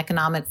health and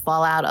economic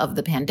fallout of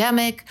the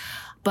pandemic.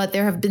 But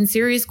there have been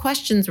serious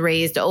questions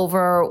raised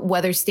over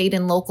whether state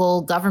and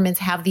local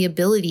governments have the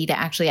ability to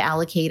actually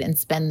allocate and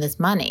spend this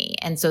money.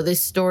 And so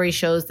this story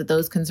shows that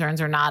those concerns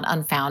are not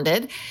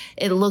unfounded.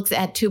 It looks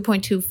at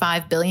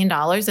 $2.25 billion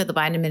that the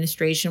Biden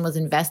administration was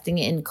investing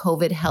in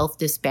COVID health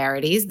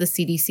disparities. The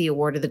CDC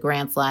awarded the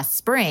grants last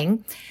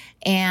spring.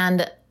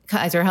 And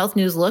Kaiser Health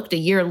News looked a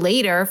year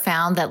later,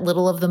 found that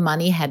little of the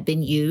money had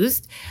been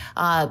used.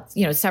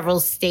 Several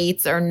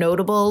states are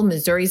notable.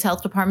 Missouri's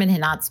health department had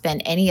not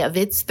spent any of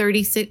its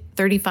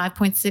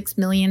 $35.6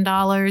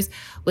 million.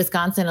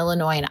 Wisconsin,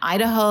 Illinois, and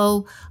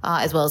Idaho,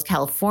 as well as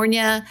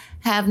California,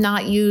 have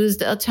not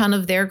used a ton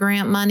of their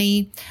grant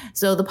money.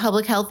 So the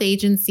public health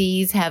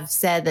agencies have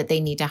said that they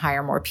need to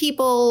hire more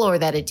people or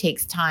that it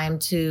takes time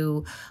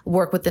to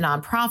work with the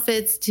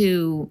nonprofits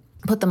to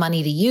put the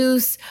money to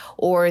use,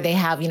 or they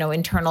have,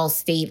 internal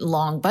state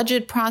long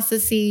budget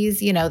processes.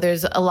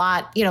 There's a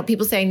lot,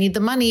 people say I need the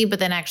money, but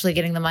then actually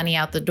getting the money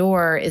out the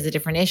door is a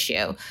different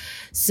issue.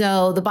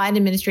 So the Biden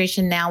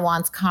administration now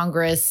wants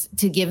Congress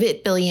to give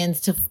it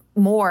billions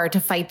more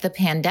to fight the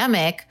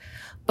pandemic.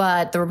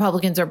 But the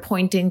Republicans are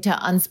pointing to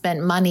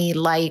unspent money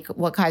like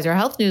what Kaiser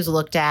Health News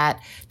looked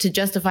at to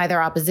justify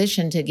their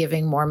opposition to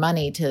giving more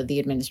money to the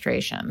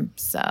administration.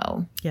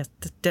 So, yes,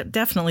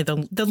 definitely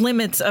the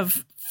limits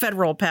of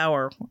federal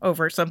power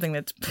over something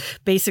that's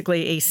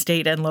basically a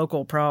state and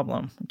local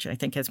problem, which I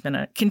think has been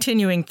a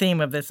continuing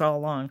theme of this all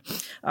along.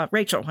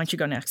 Rachel, why don't you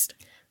go next?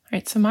 All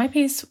right, so my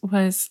piece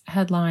was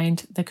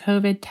headlined, The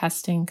COVID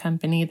Testing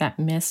Company That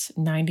Missed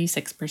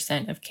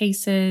 96% of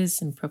Cases,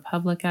 in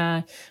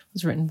ProPublica. It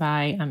was written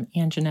by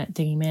Anjanette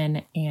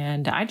Damon,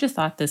 and I just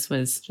thought this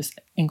was just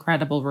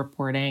incredible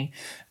reporting.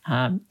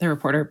 The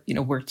reporter,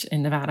 worked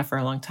in Nevada for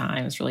a long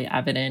time. It was really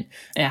evident.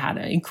 It had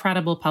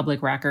incredible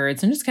public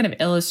records and just kind of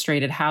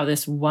illustrated how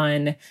this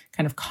one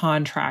kind of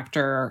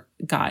contractor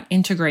got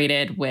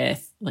integrated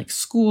with like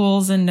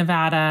schools in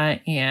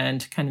Nevada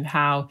and kind of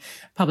how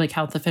public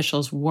health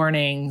officials'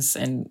 warnings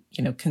and,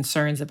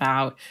 concerns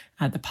about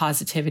the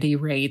positivity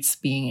rates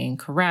being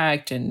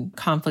incorrect and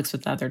conflicts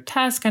with other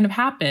tests kind of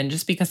happened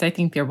just because I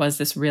think there was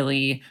this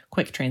really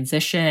quick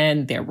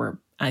transition. There were,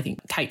 I think,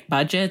 tight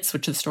budgets,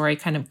 which the story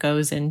kind of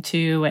goes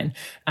into, and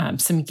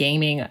some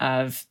gaming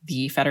of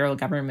the federal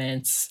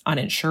government's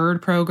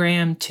uninsured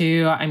program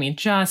too. I mean,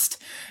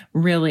 just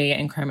really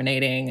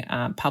incriminating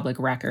public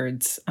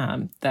records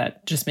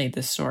that just made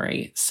this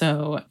story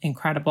so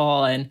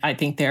incredible. And I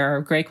think there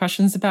are great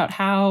questions about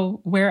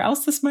where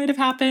else this might have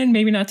happened,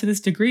 maybe not to this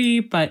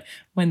degree, but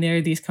when there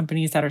are these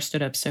companies that are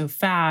stood up so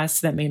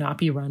fast that may not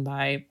be run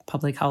by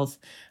public health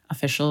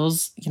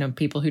officials,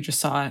 people who just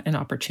saw an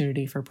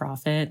opportunity for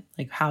profit,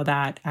 like how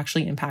that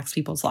actually impacts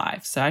people's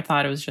lives. So I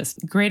thought it was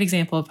just a great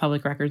example of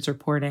public records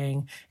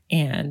reporting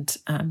and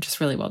just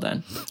really well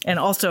done. And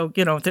also,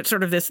 that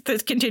sort of this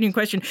continuing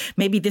question,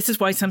 maybe this is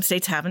why some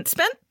states haven't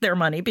spent their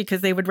money because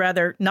they would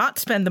rather not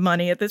spend the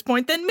money at this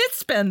point than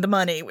misspend the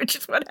money, which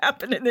is what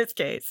happened in this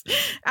case.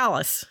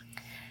 Alice.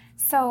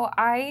 So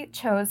I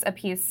chose a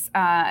piece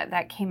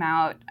that came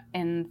out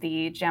in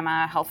the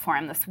JAMA Health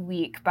Forum this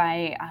week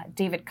by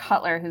David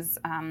Cutler, who's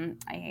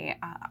a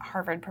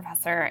Harvard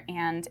professor,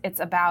 and it's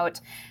about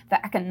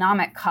the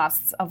economic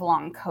costs of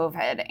long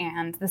COVID.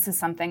 And this is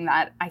something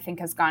that I think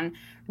has gone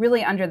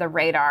really under the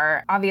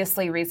radar.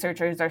 Obviously,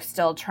 researchers are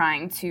still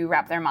trying to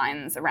wrap their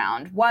minds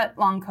around what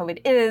long COVID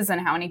is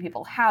and how many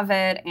people have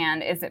it,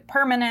 and is it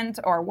permanent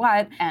or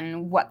what,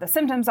 and what the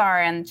symptoms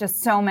are, and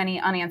just so many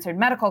unanswered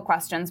medical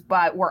questions,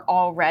 but we're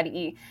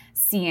already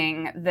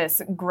seeing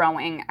this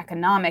growing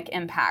economic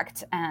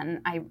impact.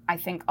 And I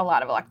think a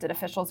lot of elected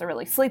officials are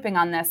really sleeping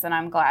on this, and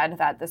I'm glad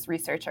that this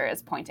researcher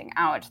is pointing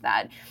out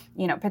that,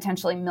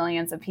 potentially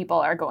millions of people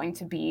are going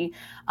to be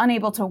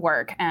unable to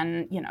work.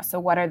 And, so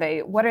what are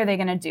they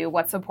going to do?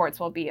 What supports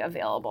will be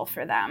available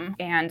for them?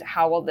 And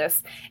how will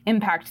this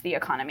impact the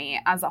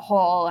economy as a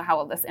whole? How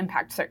will this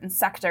impact certain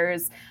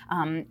sectors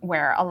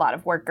where a lot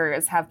of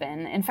workers have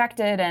been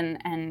infected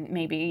and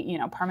maybe,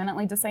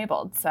 permanently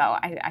disabled? So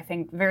I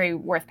think very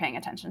worth paying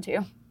attention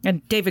to.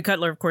 And David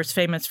Cutler, of course,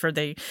 famous for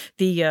the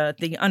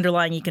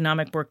underlying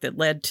economic work that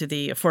led to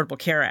the Affordable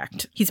Care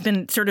Act. He's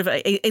been sort of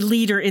a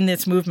leader in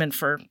this movement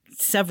for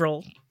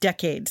several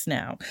decades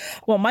now.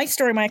 Well, my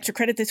story, my extra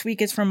credit this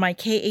week is from my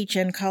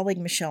KHN colleague,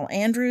 Michelle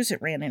Andrews.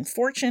 It ran in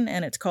Fortune,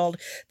 and it's called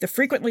 "The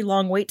Frequently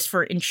Long Waits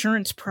for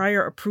Insurance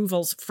Prior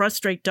Approvals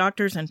Frustrate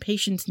Doctors and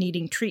Patients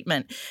Needing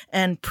Treatment,"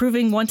 and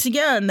proving once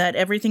again that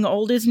everything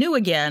old is new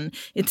again.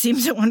 It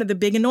seems that one of the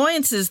big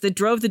annoyances that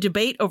drove the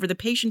debate over the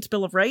Patient's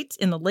Bill of Rights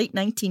in the late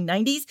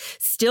 1990s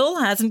still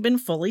hasn't been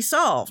fully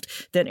solved,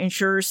 that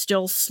insurers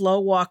still slow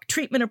walk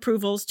treatment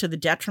approvals to the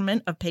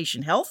detriment of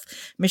patient health.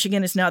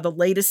 Michigan is now the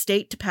latest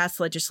state to pass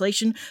legislation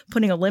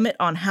putting a limit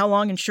on how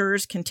long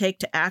insurers can take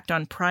to act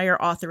on prior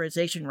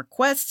authorization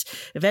requests.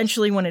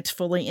 Eventually, when it's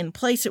fully in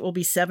place, it will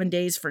be 7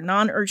 days for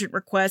non-urgent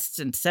requests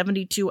and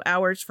 72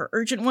 hours for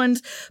urgent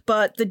ones.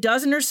 But the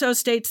dozen or so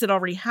states that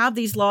already have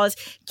these laws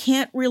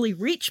can't really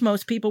reach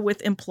most people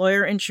with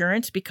employer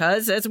insurance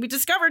because, as we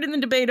discovered in the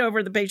debate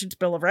over the Patient's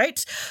Bill of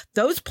Rights,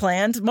 those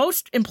plans,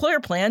 most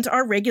employer plans,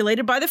 are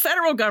regulated by the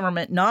federal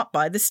government, not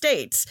by the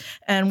states.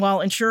 And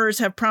while insurers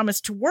have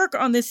promised to work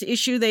on this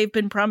issue, they've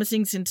been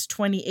promising since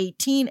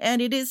 2018,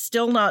 and it is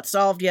still not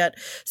solved yet.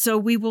 So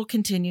we will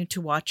continue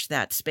to watch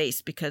that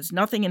space because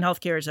nothing in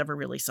healthcare is ever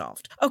really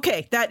solved.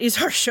 Okay, that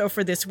is our show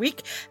for this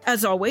week.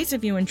 As always,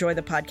 if you enjoy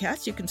the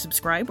podcast, you can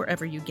subscribe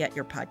wherever you get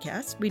your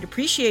podcasts. We'd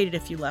appreciate it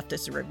if you left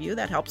us a review.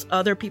 That helps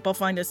other people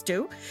find us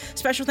too.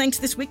 Special thanks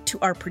this week to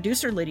our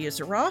producer, Lydia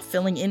Zara,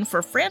 filling in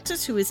for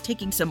Francis, who is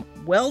taking some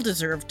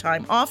well-deserved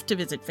time off to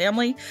visit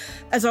family.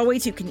 As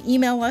always, you can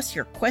email us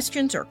your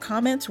questions or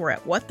comments. We're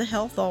at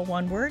whatthehealth, all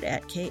one word,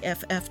 at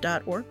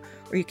kff.org.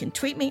 Or you can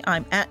tweet me.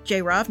 I'm at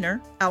Jay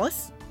Rovner.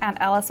 Alice? At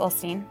Alice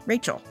Olstein.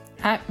 Rachel?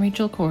 At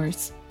Rachel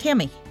Kors.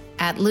 Tammy?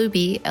 At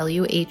Luby,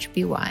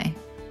 Luhby.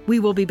 We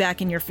will be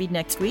back in your feed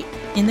next week.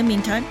 In the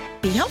meantime,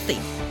 be healthy.